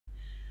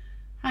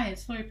Hi,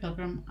 it's Lori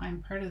Pilgrim.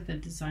 I'm part of the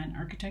design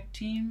architect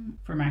team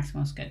for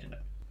Maximo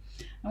Scheduler.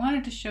 I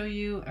wanted to show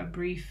you a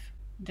brief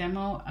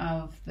demo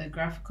of the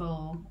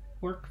Graphical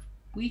Work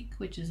Week,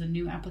 which is a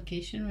new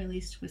application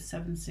released with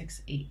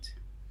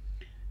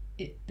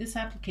 7.6.8. This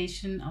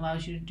application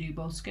allows you to do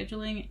both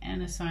scheduling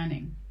and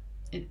assigning.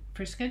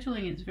 For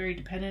scheduling, it's very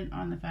dependent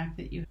on the fact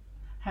that you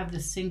have the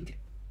sync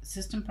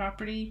system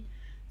property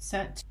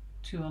set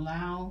to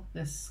allow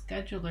the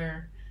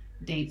scheduler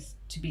dates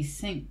to be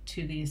synced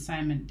to the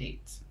assignment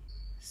dates.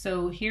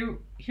 So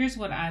here's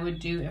what I would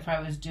do if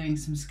I was doing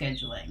some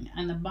scheduling.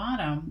 On the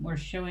bottom, we're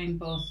showing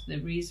both the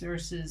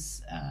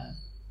resources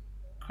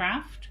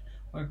craft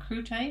or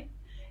crew type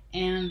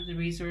and the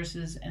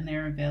resources and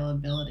their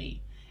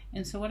availability.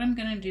 And so what I'm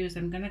going to do is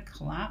I'm going to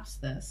collapse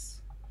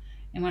this.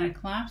 And when I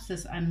collapse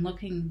this, I'm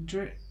looking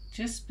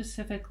just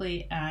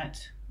specifically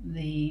at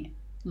the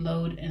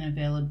load and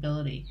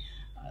availability,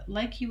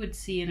 like you would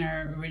see in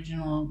our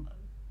original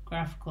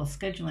graphical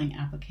scheduling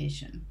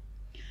application.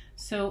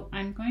 So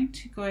I'm going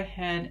to go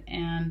ahead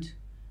and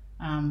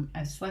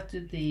I've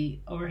selected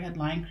the overhead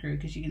line crew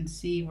because you can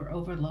see we're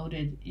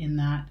overloaded in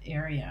that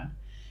area.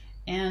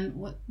 And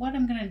what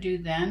I'm going to do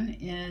then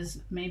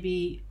is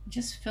maybe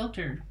just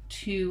filter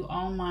to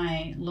all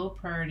my low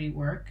priority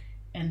work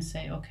and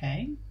say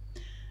okay.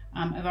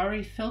 I've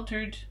already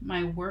filtered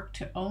my work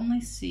to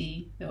only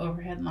see the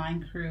overhead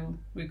line crew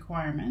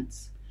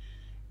requirements.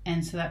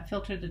 And so that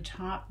filtered the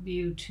top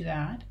view to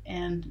that,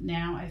 and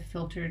now I've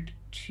filtered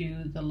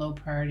to the low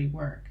priority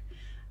work.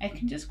 I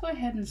can just go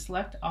ahead and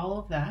select all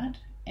of that,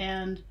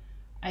 and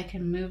I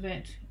can move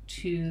it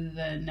to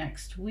the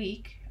next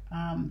week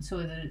so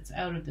that it's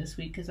out of this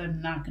week because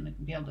I'm not going to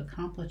be able to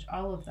accomplish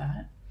all of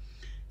that.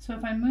 So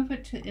if I move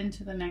it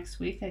into the next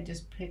week, I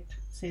just picked,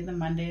 say, the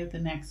Monday of the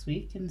next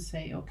week and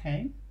say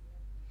okay.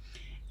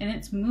 And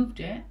it's moved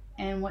it,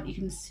 and what you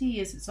can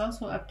see is it's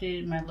also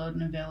updated my load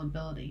and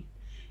availability.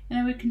 And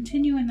I would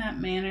continue in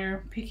that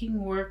manner,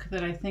 picking work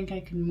that I think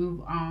I can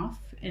move off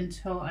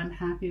until I'm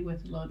happy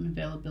with the load and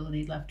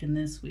availability left in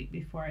this week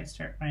before I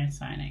start my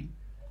assigning.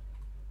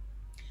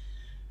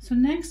 So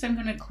next I'm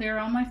going to clear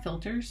all my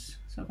filters.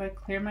 So if I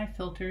clear my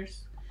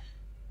filters,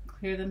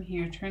 clear them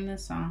here, turn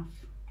this off,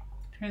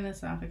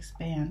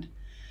 expand.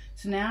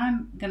 So now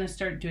I'm going to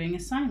start doing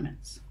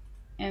assignments.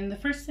 And the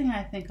first thing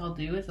I think I'll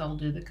do is I'll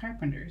do the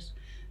carpenters.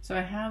 So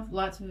I have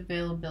lots of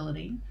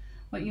availability.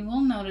 What you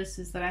will notice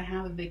is that I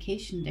have a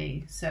vacation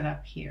day set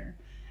up here,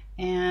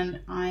 and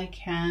I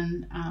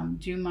can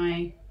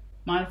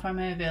modify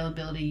my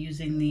availability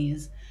using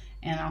these,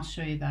 and I'll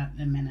show you that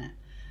in a minute.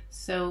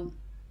 So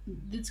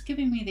it's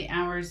giving me the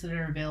hours that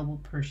are available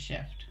per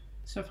shift.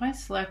 So if I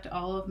select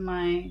all of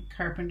my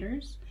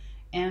carpenters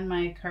and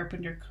my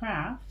carpenter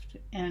craft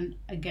and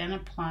again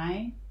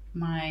apply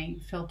my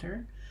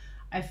filter,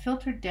 I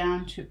filtered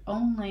down to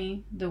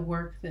only the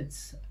work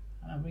that's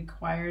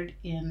required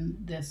in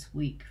this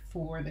week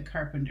for the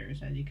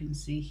carpenters, as you can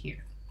see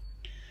here.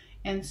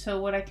 And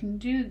so what I can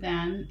do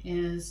then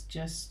is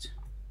just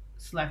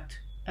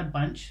select a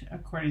bunch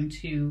according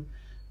to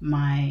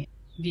my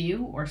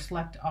view, or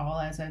select all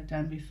as I've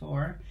done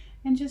before,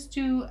 and just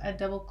do a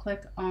double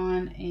click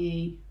on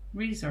a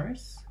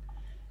resource,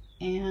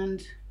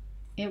 and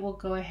it will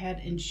go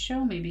ahead and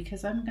show me,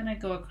 because I'm going to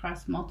go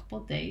across multiple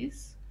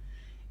days,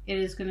 it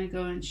is going to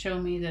go and show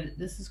me that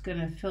this is going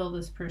to fill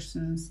this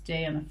person's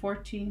day on the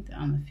 14th,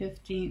 on the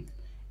 15th,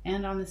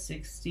 and on the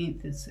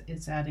 16th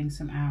it's adding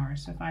some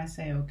hours. So if I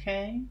say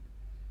okay,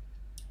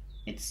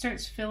 it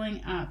starts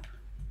filling up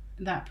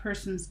that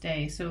person's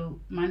day.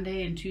 So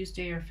Monday and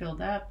Tuesday are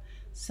filled up,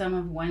 some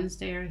of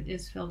Wednesday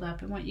is filled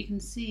up, and what you can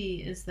see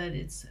is that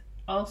it's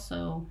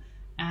also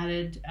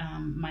added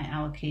my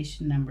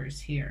allocation numbers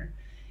here.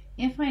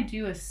 If I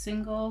do a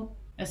single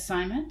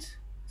assignment,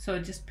 so I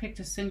just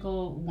picked a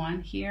single one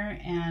here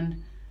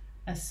and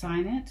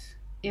assign it,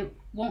 it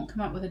won't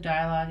come up with a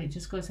dialog. It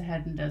just goes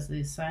ahead and does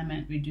the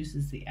assignment,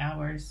 reduces the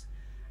hours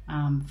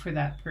for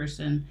that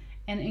person,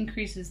 and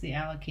increases the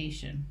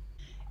allocation.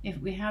 If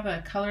we have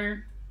a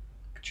color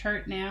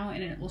chart now,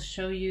 and it will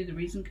show you the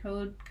reason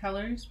code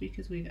colors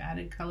because we've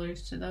added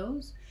colors to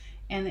those,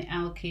 and the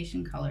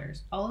allocation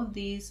colors. All of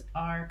these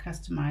are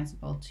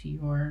customizable to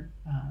your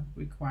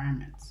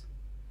requirements.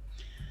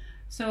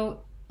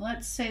 So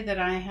let's say that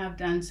I have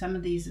done some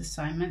of these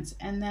assignments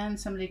and then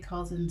somebody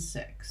calls in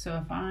sick. So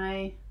if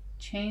I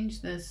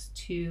change this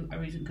to a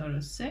reason code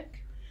of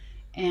sick,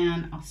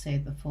 and I'll say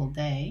the full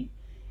day,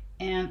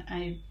 and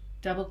I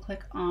double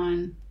click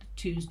on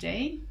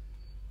Tuesday,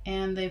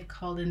 and they've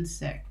called in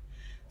sick.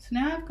 So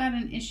now I've got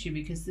an issue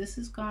because this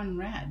has gone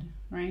red,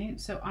 right?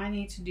 So I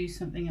need to do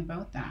something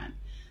about that.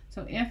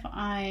 So if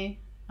I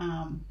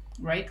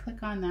right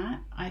click on that,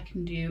 I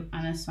can do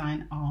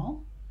unassign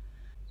all.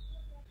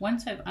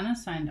 Once I've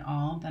unassigned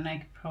all, then I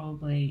could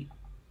probably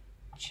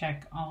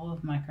check all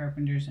of my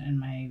carpenters and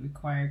my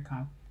required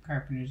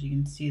carpenters. You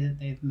can see that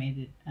they've made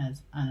it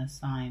as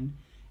unassigned,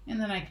 and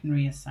then I can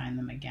reassign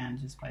them again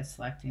just by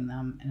selecting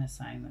them and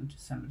assigning them to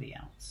somebody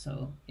else.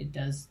 So it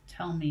does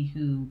tell me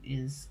who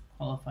is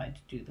qualified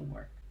to do the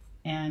work.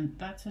 And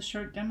that's a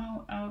short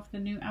demo of the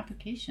new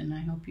application.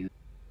 I hope you